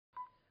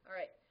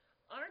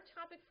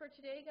topic for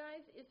today,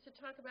 guys, is to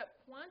talk about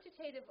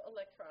quantitative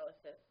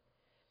electrolysis.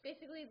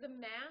 Basically, the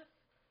math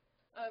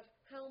of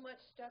how much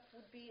stuff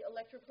would be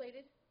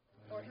electroplated,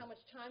 or how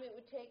much time it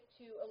would take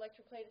to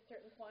electroplate a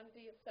certain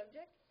quantity of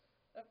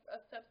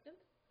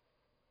substance.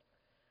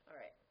 All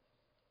right.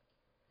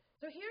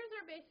 So here's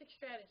our basic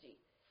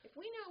strategy. If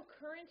we know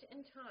current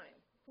and time,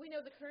 if we know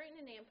the current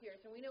in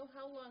amperes, and we know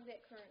how long that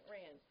current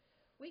ran,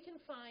 we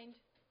can find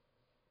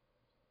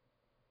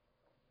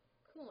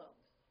coulombs.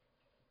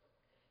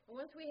 And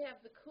once we have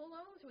the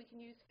coulombs, we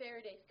can use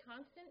Faraday's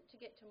constant to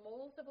get to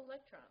moles of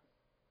electrons.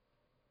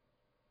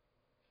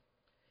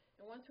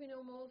 And once we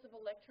know moles of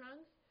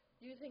electrons,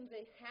 using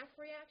the half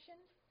reaction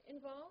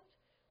involved,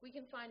 we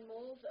can find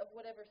moles of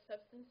whatever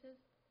substances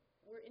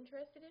we're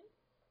interested in.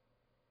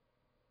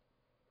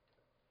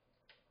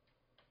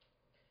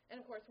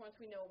 And of course, once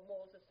we know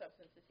moles of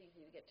substance, it's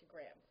easy to get to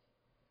grams.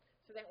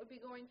 So that would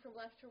be going from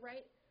left to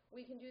right.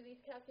 We can do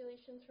these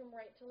calculations from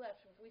right to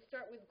left. If we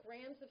start with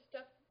grams of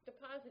stuff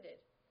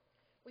deposited,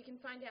 we can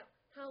find out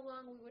how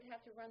long we would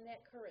have to run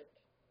that current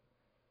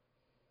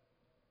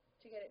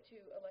to get it to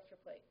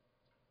electroplate.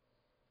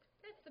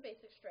 That's the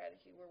basic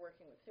strategy we're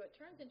working with. So it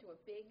turns into a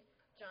big,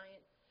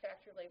 giant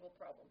factor label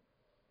problem.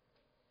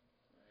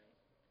 All right.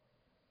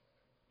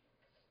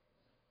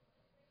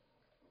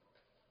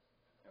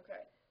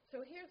 Okay,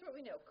 so here's what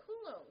we know.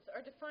 Coulombs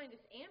are defined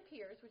as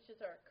amperes, which is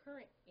our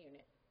current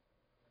unit,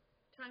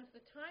 times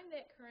the time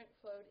that current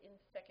flowed in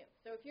seconds.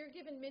 So if you're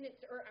given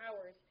minutes or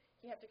hours,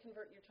 you have to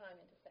convert your time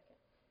into seconds.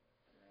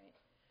 All right?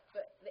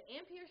 But the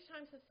amperes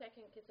times the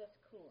second gives us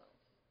coulombs.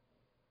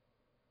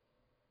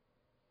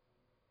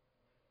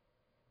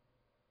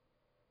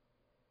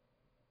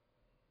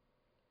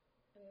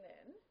 And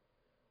then,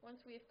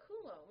 once we have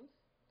coulombs,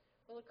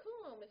 well, a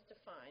coulomb is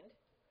defined.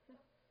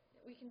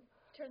 We can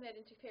turn that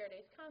into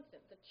Faraday's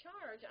constant. The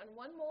charge on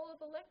 1 mole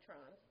of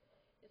electrons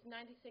is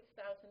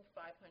 96,500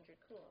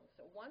 coulombs.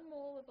 So 1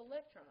 mole of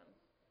electrons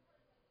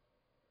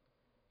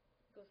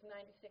equals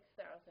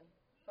 96,500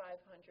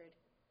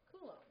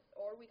 coulombs.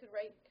 Or we could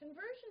write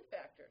conversion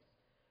factors.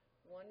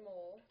 1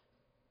 mole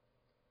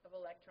of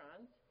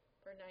electrons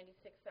for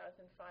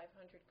 96,500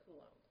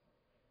 coulombs.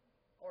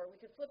 Or we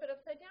could flip it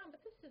upside down, but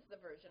this is the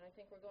version I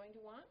think we're going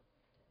to want.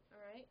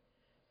 All right?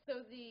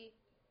 So the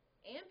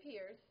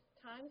amperes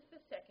times the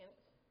seconds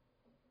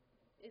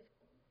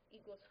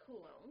equals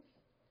coulombs.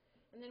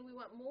 And then we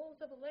want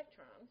moles of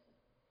electrons.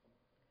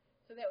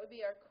 So that would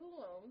be our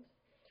coulombs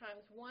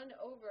times 1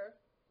 over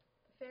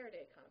the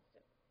Faraday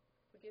constant,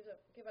 which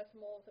give us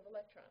moles of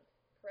electrons,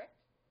 correct?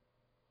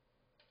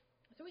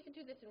 So we can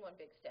do this in one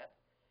big step.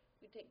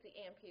 We take the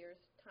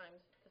amperes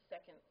times the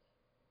seconds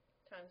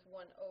times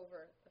 1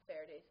 over the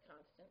Faraday's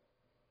constant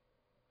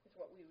is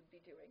what we would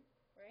be doing,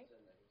 right?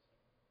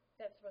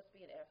 That's supposed to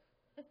be an F.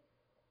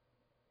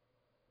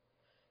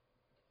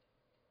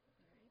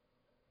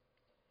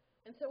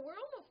 And so we're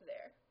almost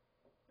there,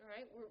 all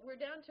right? We're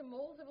down to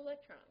moles of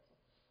electrons.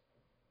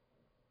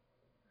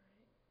 All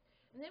right.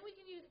 And then we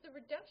can use the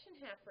reduction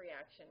half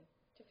reaction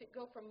to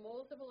go from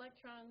moles of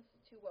electrons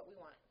to what we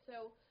want.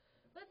 So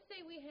let's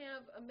say we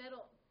have a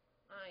metal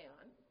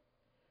ion,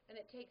 and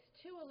it takes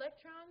 2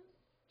 electrons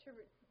to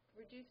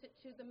reduce it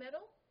to the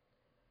metal.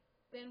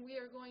 Then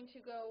we are going to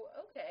go,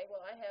 okay,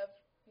 well, I have,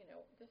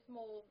 this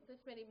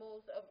many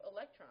moles of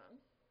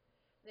electrons.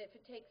 And if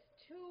it takes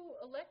 2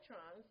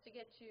 electrons to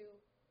get to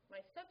my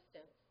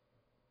substance,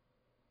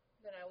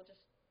 then I will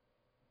just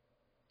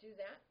do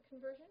that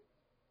conversion.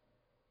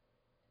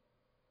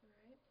 All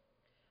right.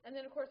 And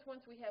then, of course,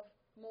 once we have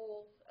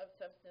moles of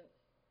substance,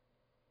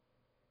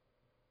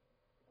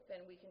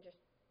 then we can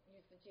just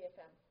use the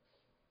GFM,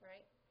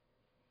 right?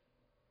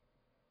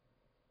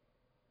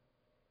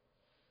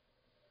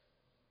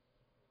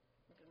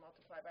 We can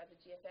multiply by the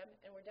GFM,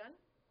 and we're done.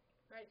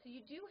 All right, so you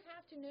do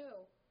have to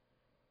know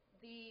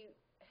the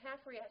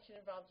half reaction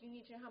involved. You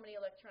need to know how many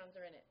electrons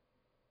are in it.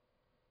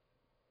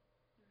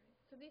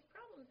 So these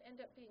problems end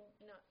up being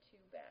not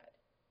too bad.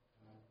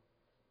 All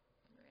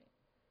right.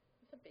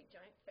 It's a big,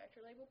 giant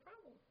factor label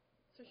problem.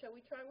 So shall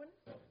we try one?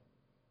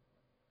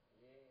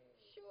 Yay.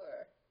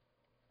 Sure.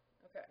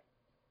 Okay.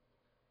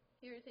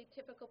 Here is a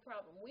typical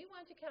problem. We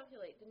want to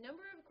calculate the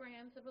number of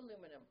grams of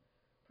aluminum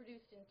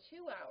produced in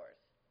 2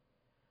 hours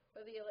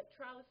by the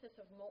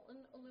electrolysis of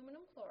molten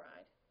aluminum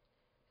chloride.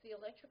 The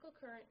electrical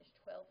current is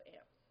 12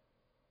 amps.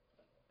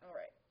 All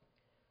right.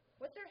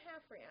 What's our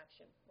half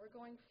reaction? We're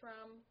going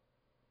from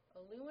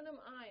aluminum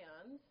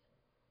ions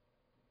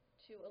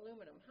to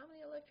aluminum. How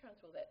many electrons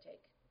will that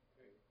take?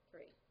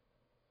 3.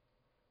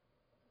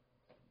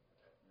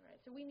 All right,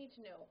 so we need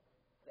to know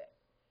this.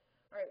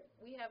 All right,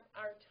 we have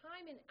our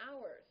time in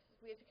hours.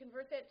 We have to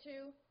convert that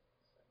to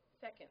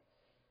seconds.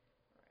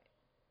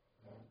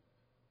 All right.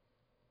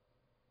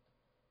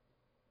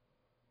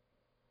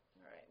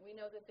 All right, we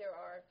know that there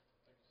are...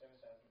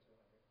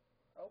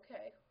 37,200.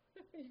 Okay.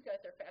 You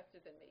guys are faster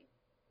than me.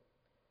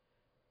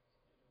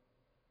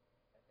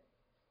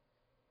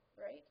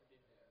 Right?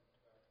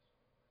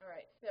 All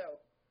right, so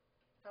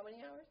how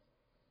many hours?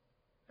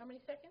 How many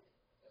seconds?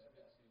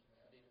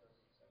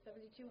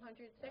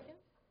 7,200 seconds.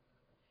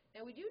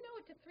 And we do know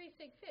it's a 3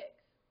 sig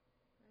fix,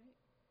 right?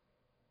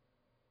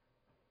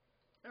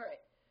 All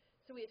right,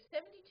 so we have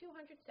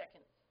 7,200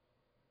 seconds,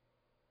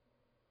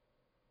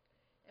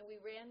 and we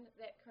ran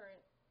that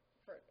current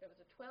for, it was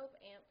a 12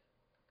 amp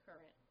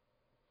current.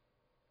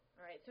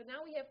 All right, so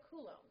now we have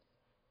coulombs,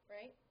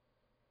 right?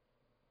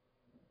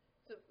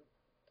 So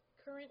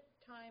current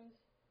times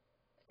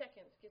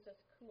seconds gives us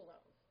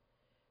coulombs.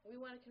 We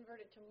want to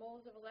convert it to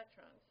moles of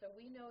electrons. So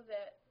we know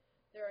that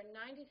there are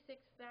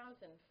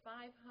 96,500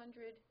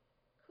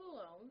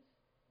 coulombs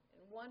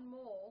in 1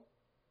 mole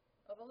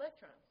of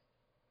electrons,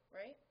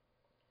 right?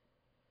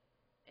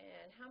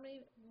 And how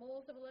many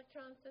moles of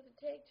electrons does it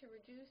take to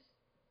reduce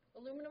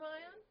aluminum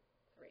ion?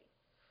 3.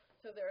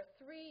 So there are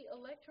 3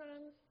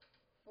 electrons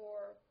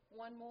for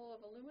 1 mole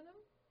of aluminum.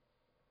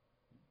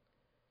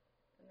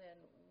 And then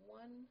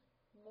 1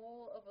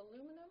 mole of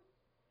aluminum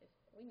is,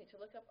 we need to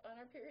look up on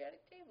our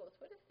periodic tables.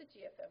 What is the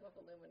GFM of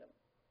aluminum?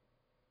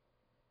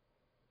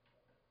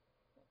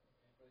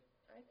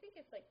 I think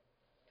it's like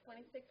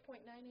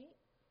 26.98.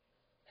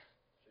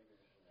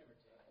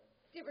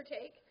 Give or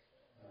take.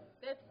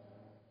 That's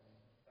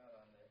not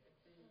on there.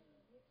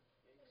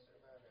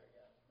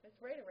 it's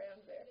right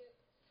around there.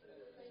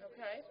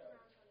 Okay.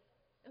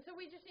 And so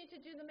we just need to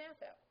do the math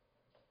out.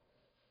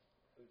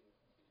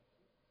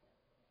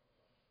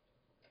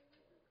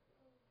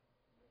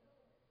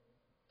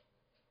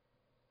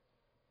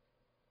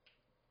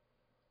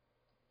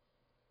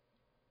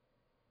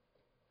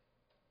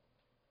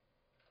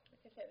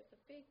 Like I said, it's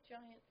a big,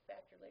 giant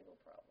factor label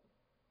problem.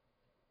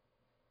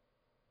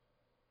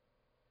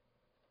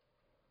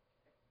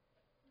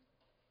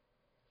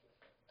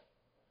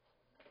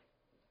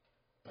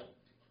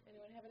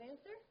 Anyone have an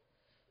answer?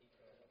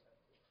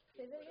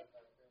 Say that again?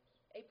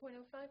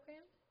 8.05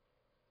 grams?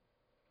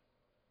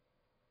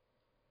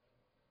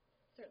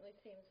 Certainly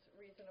seems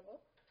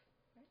reasonable.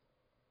 Right?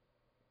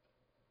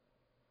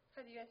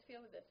 How do you guys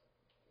feel with this?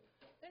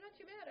 They're not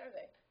too bad, are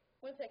they?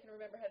 Once I can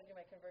remember how to do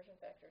my conversion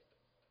factors.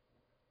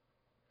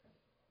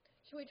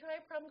 Should we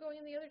try a problem going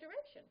in the other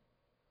direction?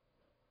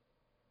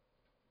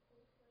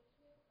 Sure.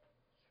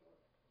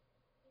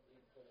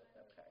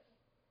 Okay.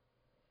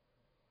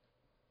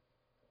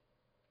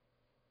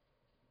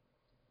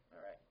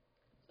 All right.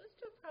 So let's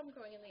do a problem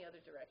going in the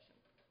other direction.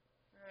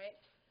 All right.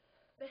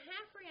 The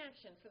half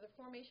reaction for the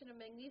formation of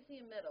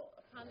magnesium metal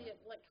upon the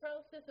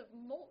electrolysis of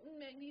molten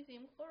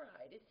magnesium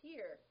chloride is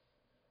here.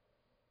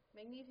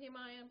 Magnesium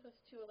ion plus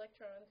 2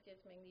 electrons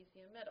gives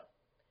magnesium metal.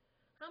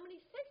 How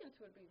many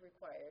seconds would be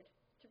required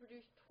to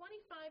produce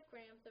 25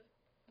 grams of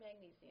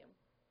magnesium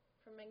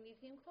from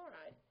magnesium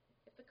chloride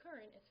if the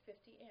current is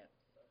 50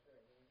 amps?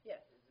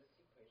 Yes. Is this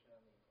equation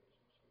on the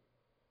equation sheet?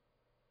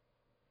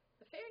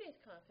 The Faraday's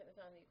constant is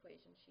on the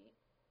equation sheet.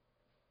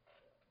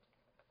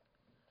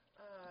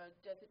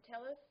 Does it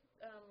tell us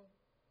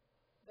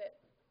that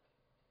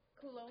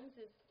coulombs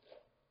is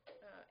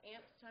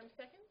amps times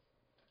seconds?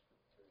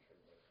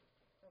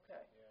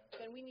 Okay.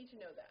 Yeah. Then we need to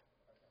know that.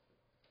 Okay.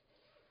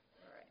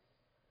 All right.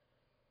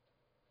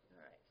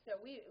 All right. So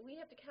we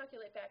have to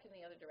calculate back in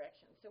the other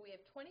direction. So we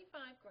have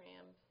 25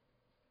 grams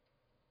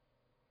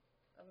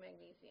of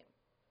magnesium.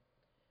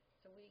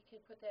 So we can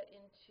put that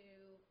into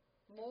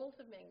moles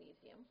of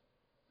magnesium,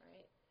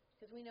 right?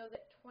 Because we know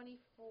that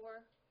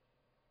 24.3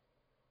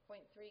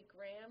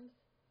 grams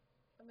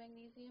of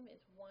magnesium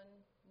is 1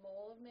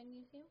 mole of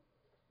magnesium,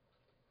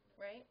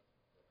 right?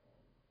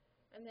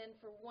 And then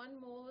for 1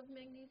 mole of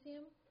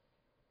magnesium,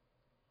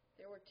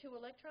 there were 2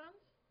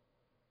 electrons,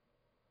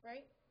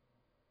 right?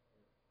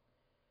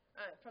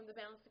 From the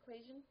balanced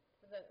equation,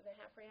 the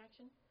half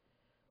reaction.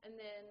 And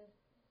then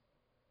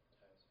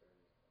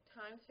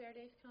times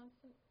Faraday's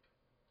constant.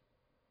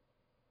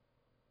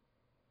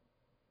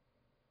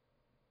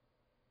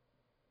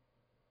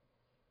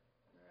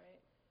 All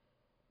right.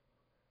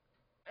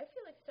 I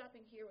feel like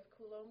stopping here with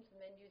coulombs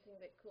and then using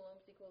that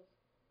coulombs equals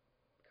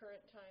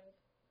current times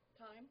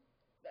time.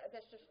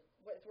 That's just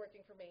what's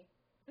working for me.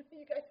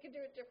 You guys can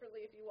do it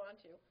differently if you want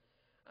to.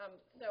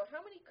 So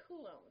how many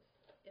coulombs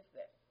is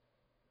this?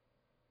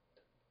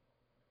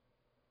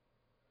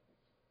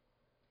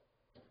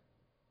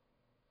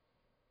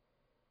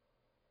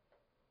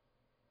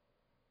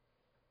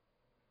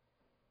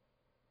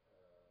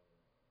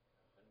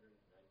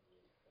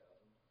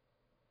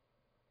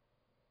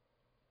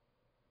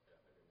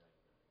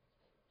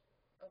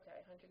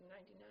 Okay,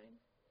 199.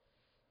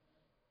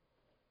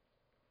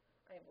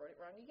 I wrote it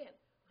wrong again.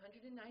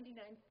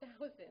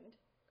 199,000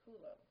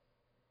 coulombs.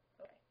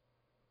 Okay.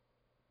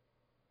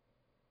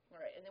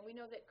 All right, and then we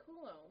know that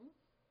coulombs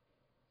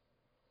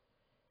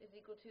is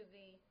equal to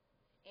the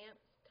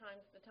amps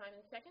times the time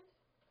in seconds,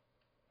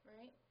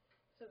 right?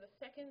 So the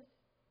seconds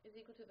is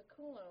equal to the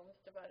coulombs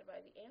divided by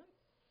the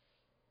amps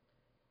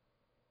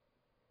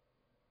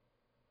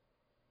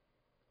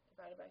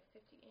divided by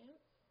 50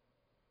 amps.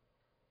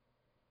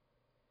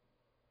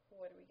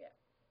 What do we get?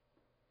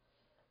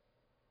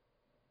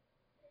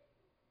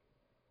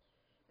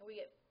 And we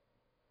get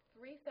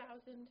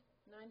 3,980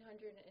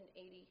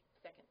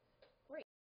 seconds.